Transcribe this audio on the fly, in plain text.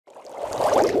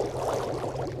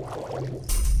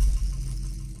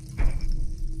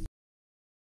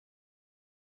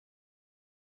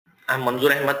I'm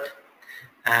Manzoor Ahmed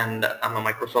and I'm a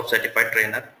Microsoft certified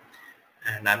trainer,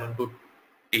 and I'm into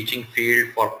teaching field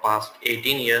for past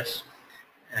 18 years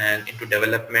and into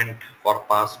development for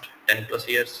past 10 plus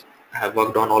years. I have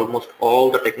worked on almost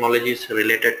all the technologies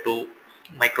related to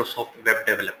Microsoft web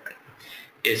development: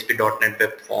 ASP.NET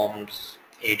Web Forms,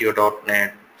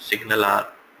 ADO.NET, SignalR,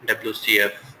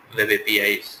 WCF, Web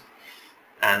APIs,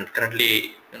 and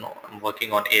currently I'm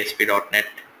working on ASP.NET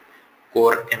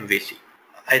Core MVC.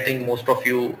 I think most of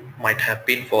you might have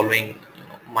been following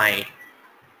my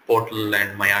portal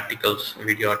and my articles,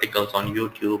 video articles on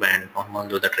YouTube and on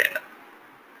Manzoor the Trainer.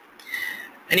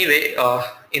 Anyway,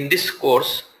 in this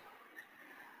course,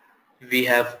 we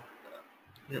have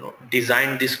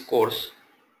designed this course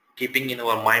keeping in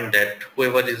our mind that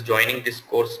whoever is joining this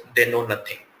course, they know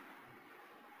nothing.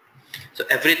 So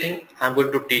everything I'm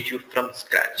going to teach you from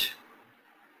scratch.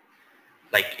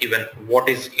 Like even what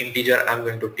is integer, I'm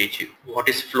going to teach you. What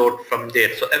is float from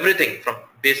there. So everything from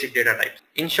basic data types.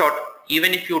 In short,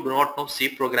 even if you do not know C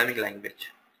programming language,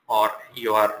 or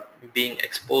you are being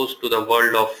exposed to the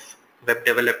world of web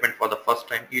development for the first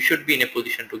time, you should be in a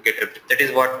position to get everything. That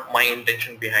is what my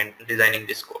intention behind designing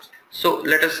this course. So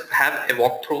let us have a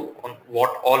walkthrough on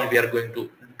what all we are going to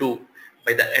do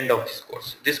by the end of this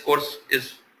course. This course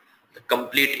is the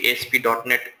complete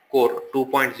ASP.NET Core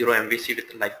 2.0 MVC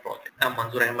with live project. I'm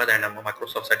Manzoor Ahmed and I'm a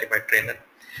Microsoft certified trainer,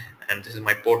 and this is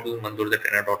my portal,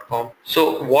 manzoorthetrainer.com.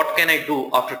 So what can I do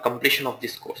after completion of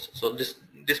this course? So this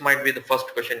might be the first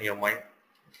question in your mind.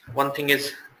 One thing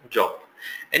is job.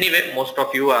 Anyway, most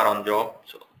of you are on job,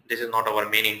 so this is not our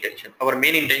main intention. Our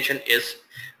main intention is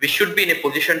we should be in a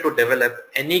position to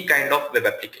develop any kind of web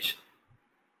application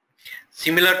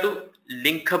similar to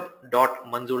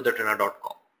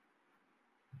linkup.manzoorthetrainer.com.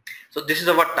 So this is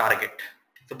our target.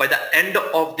 So by the end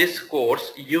of this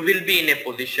course, you will be in a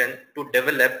position to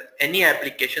develop any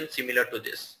application similar to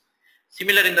this.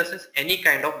 Similar in the sense, any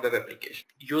kind of web application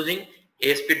using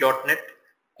ASP.NET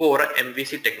Core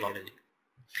MVC technology.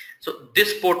 So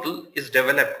this portal is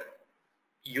developed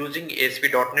using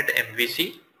ASP.NET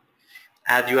MVC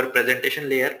as your presentation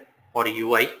layer or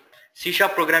UI, C#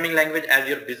 programming language as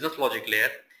your business logic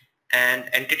layer, and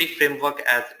entity framework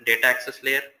as data access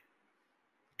layer,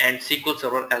 and SQL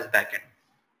Server as backend.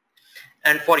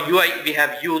 And for UI, we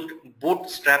have used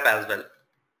Bootstrap as well.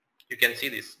 You can see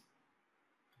this.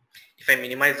 If I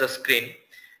minimize the screen,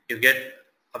 you get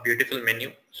a beautiful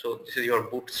menu. So this is your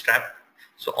Bootstrap.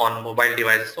 So on mobile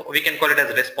devices, so we can call it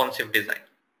as responsive design.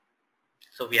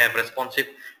 So we have responsive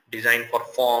design for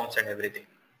forms and everything.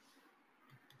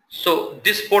 So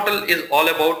this portal is all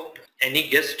about any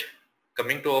guest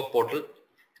coming to our portal,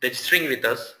 registering with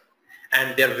us,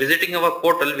 and they are visiting our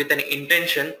portal with an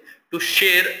intention to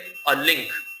share a link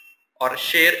or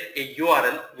share a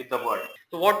URL with the world.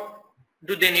 So what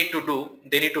do they need to do?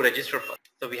 They need to register first.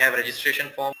 So we have registration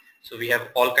form. So we have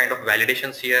all kind of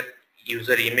validations here,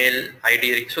 user email,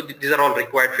 ID. So these are all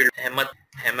required fields. Ahmed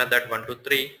at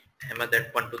 123, Ahmed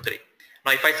at 123.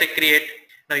 Now if I say create,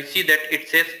 now you see that it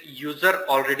says user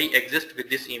already exists with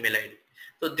this email ID.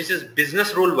 So this is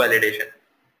business rule validation.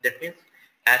 That means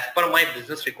as per my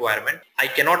business requirement, I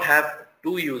cannot have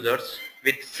two users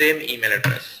with same email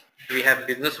address. We have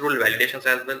business rule validations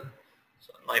as well.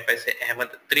 So now if I say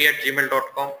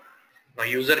ahmed3@gmail.com, now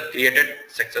user created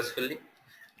successfully.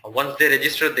 Now once they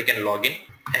register, they can log in.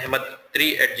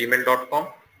 ahmed3@gmail.com,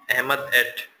 Ahmed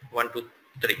at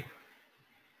 123.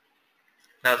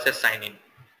 Now it says sign in.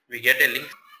 We get a link.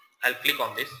 I'll click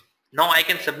on this. Now I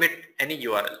can submit any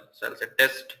URL. So I'll say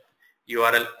test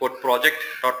URL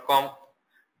codeproject.com,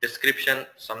 description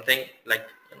something like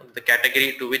the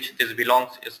category to which this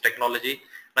belongs is technology.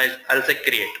 Now I'll say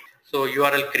create. So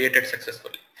URL created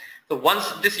successfully. So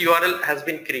once this URL has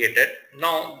been created,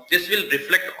 now this will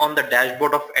reflect on the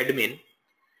dashboard of admin,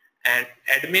 and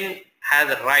admin has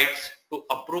rights to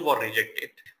approve or reject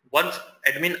it. Once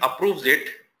admin approves it,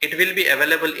 it will be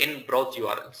available in browse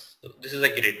URLs. So this is a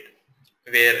grid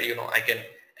where I can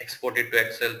export it to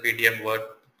Excel, PDF, Word,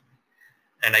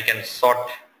 and I can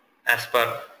sort as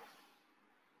per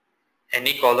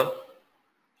any column,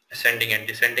 ascending and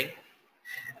descending.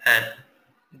 And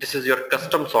this is your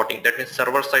custom sorting, that means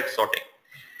server side sorting,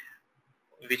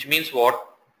 which means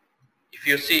what? If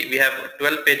you see, we have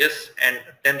 12 pages and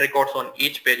 10 records on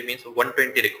each page, means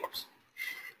 120 records.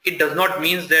 It does not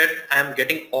mean that I am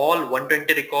getting all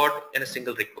 120 record in a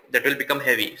single record. That will become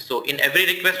heavy. So in every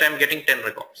request I am getting 10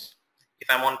 records. If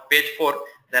I am on page 4,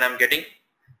 then I am getting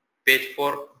page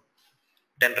 4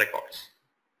 10 records.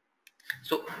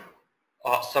 So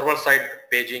server side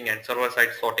paging and server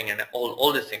side sorting and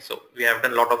all these things. So we have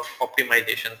done a lot of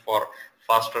optimization for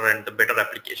faster and the better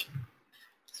application.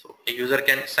 So a user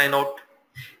can sign out.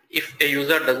 If a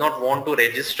user does not want to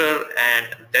register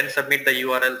and then submit the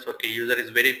URL, so a user is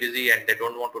very busy and they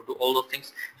don't want to do all those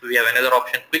things, so we have another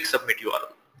option, quick submit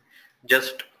URL.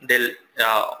 Just they'll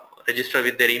register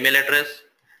with their email address,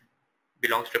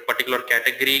 belongs to a particular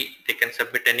category, they can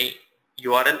submit any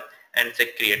URL and say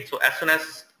create. So as soon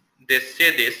as they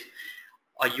say this,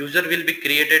 a user will be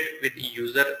created with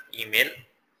user email,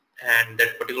 and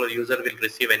that particular user will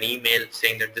receive an email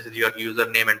saying that this is your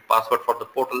username and password for the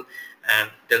portal, and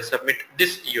they'll submit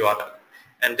this URL,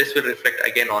 and this will reflect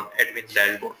again on admin's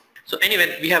dashboard. So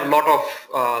anyway, we have a lot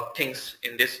of things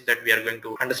in this that we are going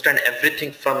to understand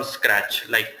everything from scratch,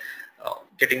 like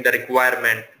getting the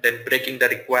requirement, then breaking the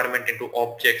requirement into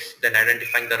objects, then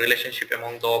identifying the relationship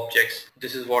among the objects.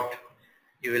 This is what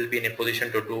you will be in a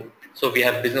position to do. So we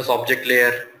have business object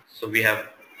layer. So we have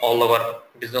all our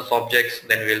business objects,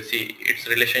 then we will see its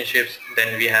relationships.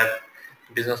 Then we have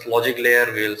business logic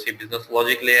layer, we will see business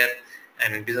logic layer,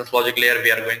 and in business logic layer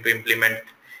we are going to implement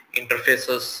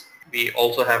interfaces. We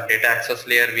also have data access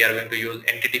layer, we are going to use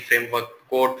entity framework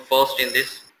code first in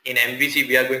this. In MVC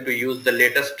we are going to use the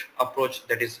latest approach,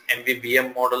 that is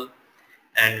MVVM model,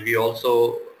 and we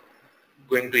also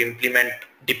going to implement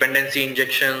dependency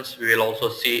injections. We will also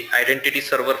see identity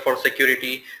server for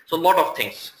security. So a lot of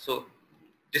things. So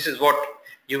this is what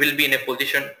you will be in a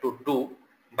position to do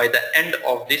by the end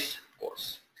of this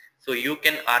course. So you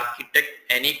can architect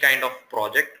any kind of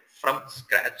project from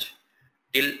scratch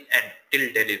till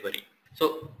delivery.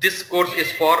 So this course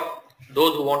is for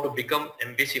those who want to become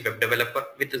MVC web developer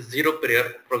with zero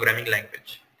prior programming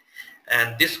language,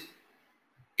 and this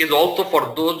is also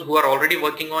for those who are already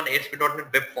working on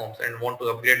ASP.NET Web Forms and want to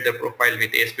upgrade their profile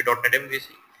with ASP.NET MVC.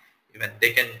 Even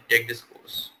they can take this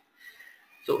course.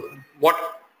 So what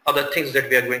are the things that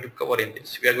we are going to cover in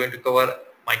this? We are going to cover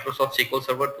Microsoft SQL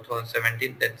Server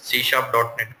 2017, then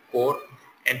C#.NET Core,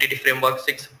 Entity Framework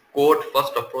 6, Code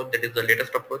first approach, that is the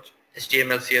latest approach,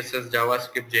 HTML, CSS,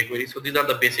 JavaScript, jQuery. So these are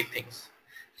the basic things.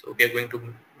 So we are going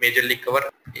to majorly cover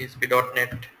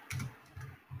ASP.NET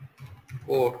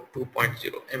Core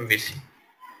 2.0 MVC.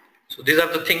 So these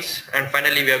are the things, and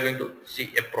finally we are going to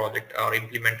see a project or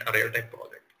implement a real-time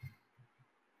project.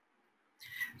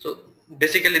 So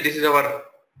basically this is our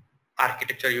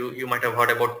architecture. You might have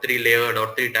heard about 3-layered or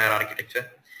 3-tier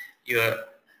architecture. Your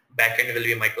backend will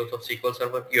be Microsoft SQL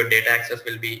Server, your data access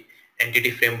will be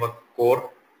Entity Framework Core,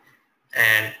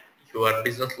 and your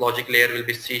business logic layer will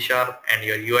be C#, and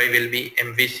your UI will be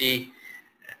MVC,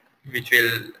 which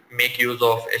will make use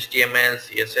of HTML,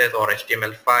 CSS or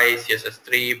HTML5,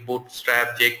 CSS3,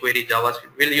 Bootstrap, jQuery,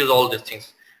 JavaScript. We'll use all these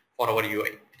things for our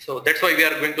UI. So that's why we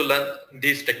are going to learn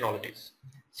these technologies.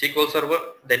 SQL Server,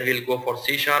 then we'll go for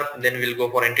C#, then we'll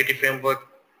go for Entity Framework.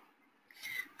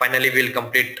 Finally, we'll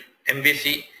complete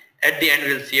MVC. At the end,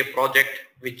 we'll see a project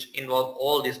which involves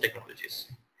all these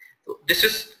technologies. So this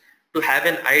is to have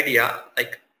an idea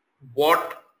like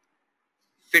what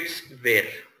fits where.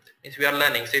 If we are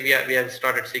learning, say we have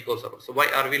started SQL Server. So why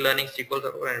are we learning SQL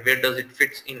Server and where does it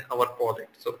fit in our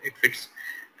project? So it fits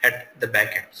at the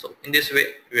back end. So in this way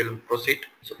we will proceed.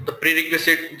 So the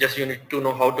prerequisite, just you need to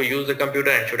know how to use the computer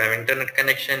and should have internet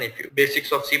connection. If you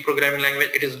basics of C programming language,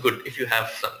 it is good if you have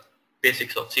some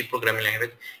basics of C programming language.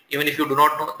 Even if you do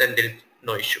not know, then there is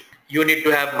no issue. You need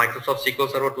to have Microsoft SQL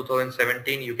Server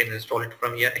 2017. You can install it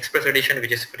from here. Express Edition,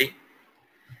 which is free.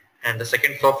 And the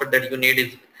second software that you need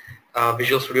is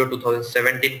Visual Studio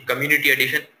 2017 Community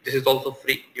Edition. This is also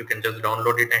free. You can just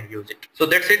download it and use it. So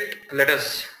that's it. Let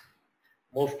us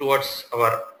move towards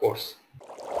our course.